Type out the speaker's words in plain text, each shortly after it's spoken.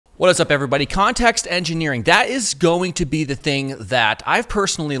What is up, everybody? Context engineering. That is going to be the thing that I've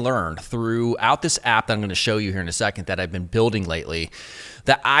personally learned throughout this app that I'm going to show you here in a second that I've been building lately,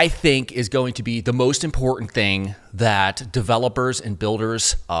 that I think is going to be the most important thing that developers and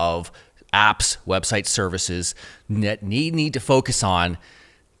builders of apps, website services need to focus on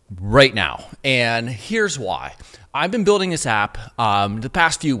right now. And here's why. I've been building this app the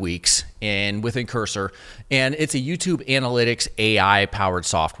past few weeks and within Cursor, and it's a YouTube analytics AI powered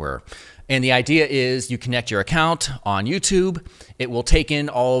software. And the idea is you connect your account on YouTube, it will take in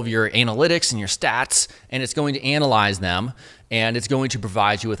all of your analytics and your stats, and it's going to analyze them, and it's going to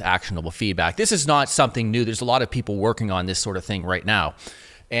provide you with actionable feedback. This is not something new. There's a lot of people working on this sort of thing right now.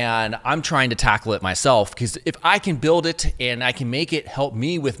 And I'm trying to tackle it myself, because if I can build it and I can make it help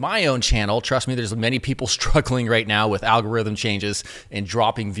me with my own channel, trust me, there's many people struggling right now with algorithm changes and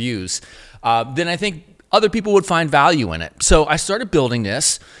dropping views, then I think other people would find value in it. So I started building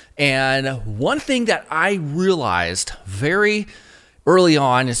this, and one thing that I realized very early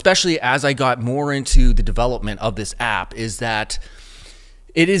on, especially as I got more into the development of this app, is that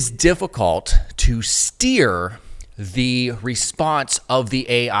it is difficult to steer the response of the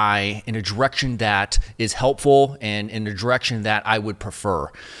AI in a direction that is helpful and in a direction that I would prefer.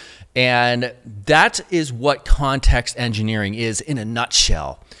 And that is what context engineering is in a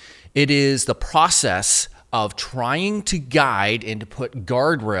nutshell. It is the process of trying to guide and to put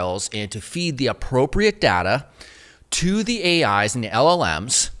guardrails and to feed the appropriate data to the AIs and the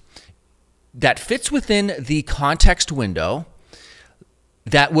LLMs that fits within the context window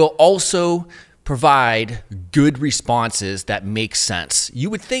that will also provide good responses that make sense.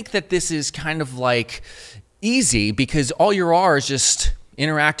 You would think that this is kind of like easy, because all you are is just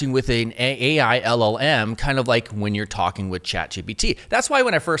interacting with an AI LLM, kind of like when you're talking with ChatGPT. That's why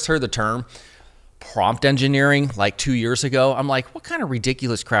when I first heard the term prompt engineering like 2 years ago, I'm like, what kind of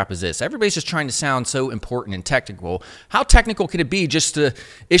ridiculous crap is this? Everybody's just trying to sound so important and technical. How technical can it be just to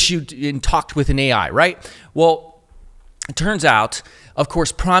issue and talk with an AI, right? Well, it turns out, of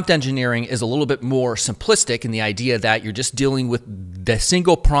course, prompt engineering is a little bit more simplistic in the idea that you're just dealing with the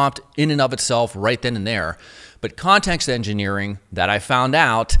single prompt in and of itself right then and there. But context engineering, that I found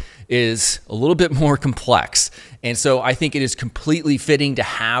out, is a little bit more complex. And so I think it is completely fitting to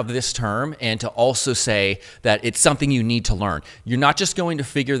have this term and to also say that it's something you need to learn. You're not just going to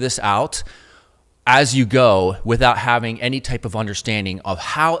figure this out as you go without having any type of understanding of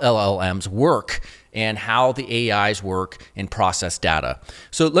how LLMs work and how the AIs work and process data.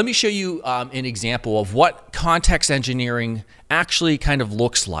 So let me show you an example of what context engineering actually kind of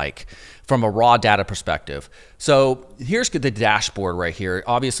looks like from a raw data perspective. So here's the dashboard right here.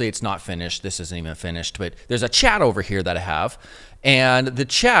 Obviously it's not finished. This isn't even finished, but there's a chat over here that I have. And the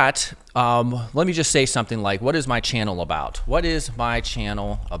chat, let me just say something like, what is my channel about? What is my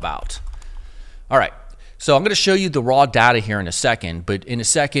channel about? All right, so I'm going to show you the raw data here in a second, but in a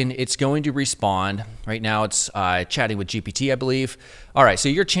second it's going to respond. Right now it's chatting with GPT, I believe. All right, so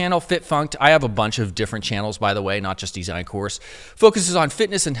your channel, Fit Funked. I have a bunch of different channels, by the way, not just Design Course. Focuses on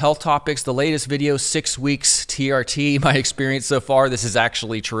fitness and health topics. The latest video, 6 weeks TRT. My experience so far, this is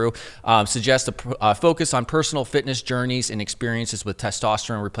actually true. Suggests a focus on personal fitness journeys and experiences with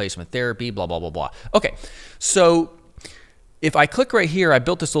testosterone replacement therapy, blah, blah, blah, blah. Okay, so if I click right here, I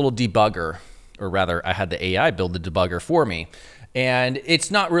built this little debugger, or rather I had the AI build the debugger for me. And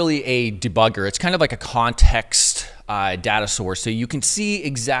it's not really a debugger. It's kind of like a context data source. So you can see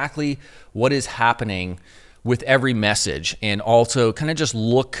exactly what is happening with every message, and also kind of just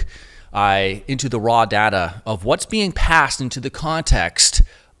look into the raw data of what's being passed into the context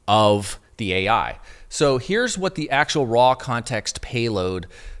of the AI. So here's what the actual raw context payload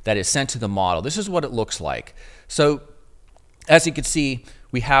that is sent to the model. This is what it looks like. So as you can see,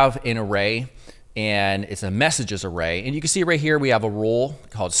 we have an array, and it's a messages array. And you can see right here we have a role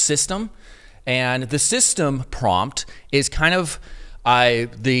called system. And the system prompt is kind of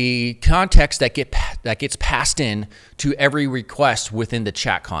the context that gets passed in to every request within the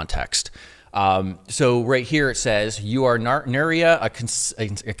chat context. So right here it says, you are Nuria,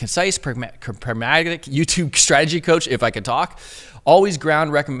 a concise, pragmatic YouTube strategy coach, if I could talk. Always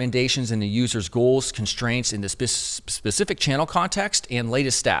ground recommendations in the user's goals, constraints in the specific channel context, and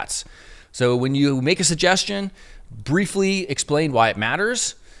latest stats. So when you make a suggestion, briefly explain why it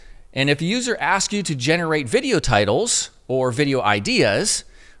matters. And if a user asks you to generate video titles or video ideas,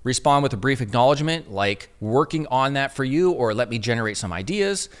 respond with a brief acknowledgement like working on that for you, or let me generate some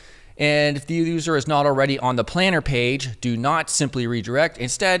ideas. And if the user is not already on the planner page, do not simply redirect.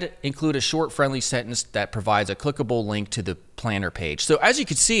 Instead, include a short, friendly sentence that provides a clickable link to the planner page. So as you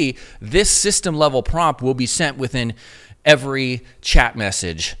can see, this system level prompt will be sent within every chat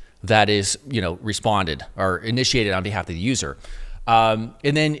message that is, responded or initiated on behalf of the user. And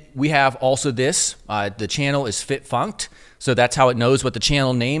then we have also this, the channel is FitFunked. So that's how it knows what the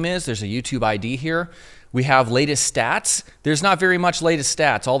channel name is. There's a YouTube ID here. We have latest stats. There's not very much latest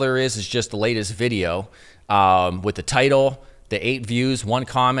stats. All there is just the latest video with the title, the 8 views, 1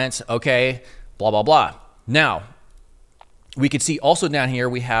 comment, okay, blah, blah, blah. Now, we can see also down here,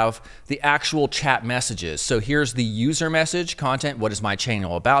 we have the actual chat messages. So here's the user message content. What is my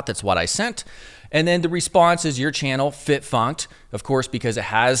channel about? That's what I sent. And then the response is your channel, FitFunked, of course, because it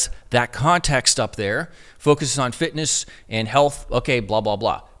has that context up there, focuses on fitness and health, okay, blah, blah,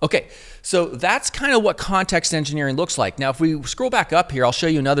 blah. Okay, so that's kind of what context engineering looks like. Now, if we scroll back up here, I'll show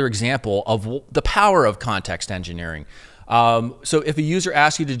you another example of the power of context engineering. So if a user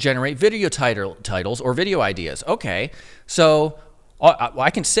asks you to generate video titles or video ideas, okay, so I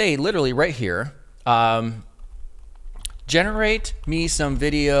can say literally right here, generate me some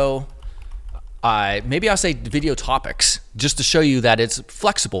video, maybe I'll say video topics, just to show you that it's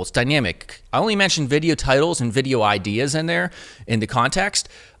flexible, it's dynamic. I only mentioned video titles and video ideas in there in the context,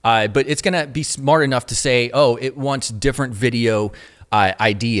 but it's gonna be smart enough to say, oh, it wants different video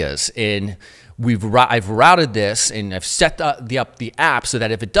ideas. And I've routed this and I've set up the app so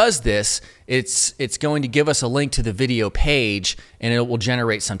that if it does this, it's going to give us a link to the video page and it will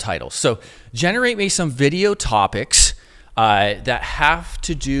generate some titles. So generate me some video topics that have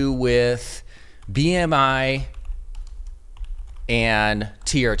to do with BMI and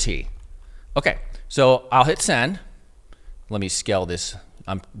TRT. Okay, so I'll hit send. Let me scale this.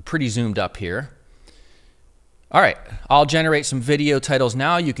 I'm pretty zoomed up here. All right, I'll generate some video titles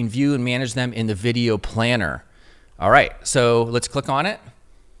now. You can view and manage them in the video planner. All right, so let's click on it.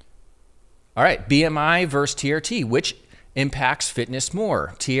 All right, BMI versus TRT, which impacts fitness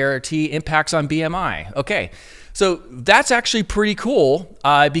more? TRT impacts on BMI. Okay, so that's actually pretty cool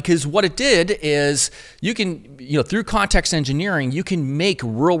because what it did is you can, through context engineering, you can make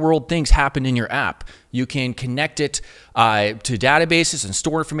real world things happen in your app. You can connect it to databases and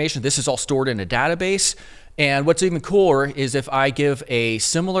store information. This is all stored in a database. And what's even cooler is if I give a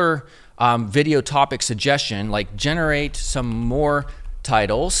similar video topic suggestion, like generate some more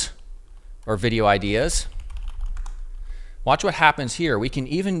titles or video ideas. Watch what happens here. We can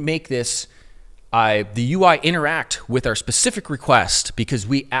even make this, the UI interact with our specific request because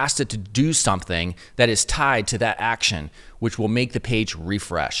we asked it to do something that is tied to that action, which will make the page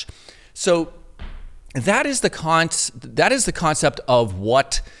refresh. So that is the concept of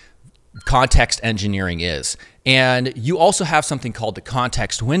what context engineering is. And you also have something called the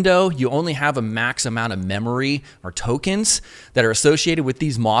context window. You only have a max amount of memory or tokens that are associated with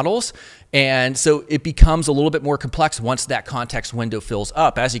these models. And so it becomes a little bit more complex once that context window fills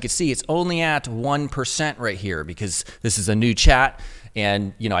up. As you can see, it's only at 1% right here because this is a new chat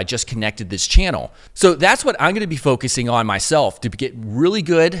and I just connected this channel. So that's what I'm going to be focusing on myself, to get really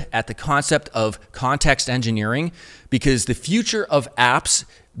good at the concept of context engineering, because the future of apps,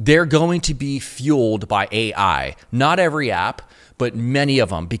 they're going to be fueled by AI. Not every app, but many of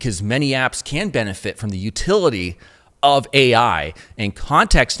them, because many apps can benefit from the utility of AI, and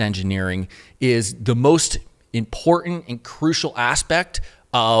context engineering is the most important and crucial aspect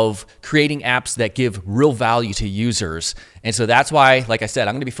of creating apps that give real value to users. And so that's why, like I said,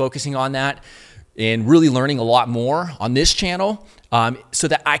 I'm going to be focusing on that and really learning a lot more on this channel so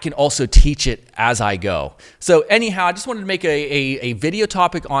that I can also teach it as I go. So anyhow, I just wanted to make a video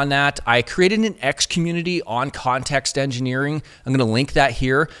topic on that. I created an X community on context engineering. I'm going to link that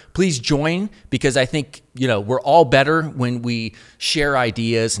here. Please join, because I think we're all better when we share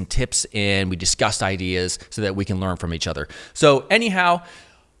ideas and tips and we discuss ideas so that we can learn from each other. So anyhow,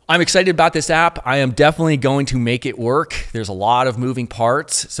 I'm excited about this app. I am definitely going to make it work. There's a lot of moving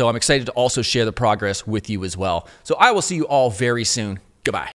parts, so I'm excited to also share the progress with you as well. So I will see you all very soon. Goodbye.